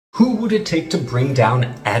Who would it take to bring down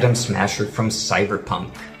Atom Smasher from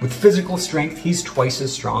Cyberpunk? With physical strength, he's twice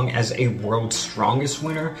as strong as a world's strongest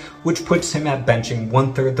winner, which puts him at benching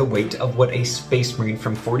 1/3 the weight of what a Space Marine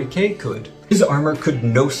from 40k could. His armor could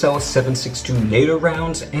no-sell 7.62 NATO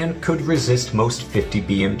rounds and could resist most 50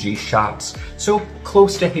 BMG shots, so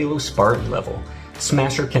close to Halo Spartan level.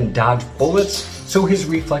 Smasher can dodge bullets, so his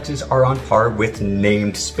reflexes are on par with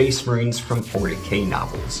named Space Marines from 40k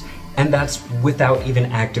novels. And that's without even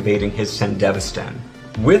activating his Sendevistan.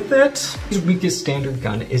 With it, his weakest standard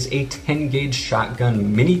gun is a 10-gauge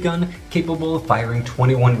shotgun minigun capable of firing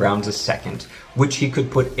 21 rounds a second, which he could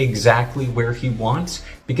put exactly where he wants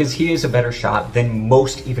because he is a better shot than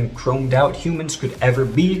most even chromed out humans could ever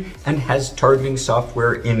be and has targeting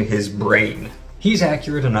software in his brain. He's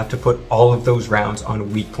accurate enough to put all of those rounds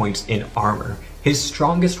on weak points in armor. His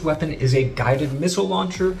strongest weapon is a guided missile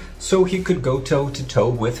launcher, so he could go toe-to-toe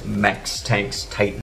with mechs, tanks, titans,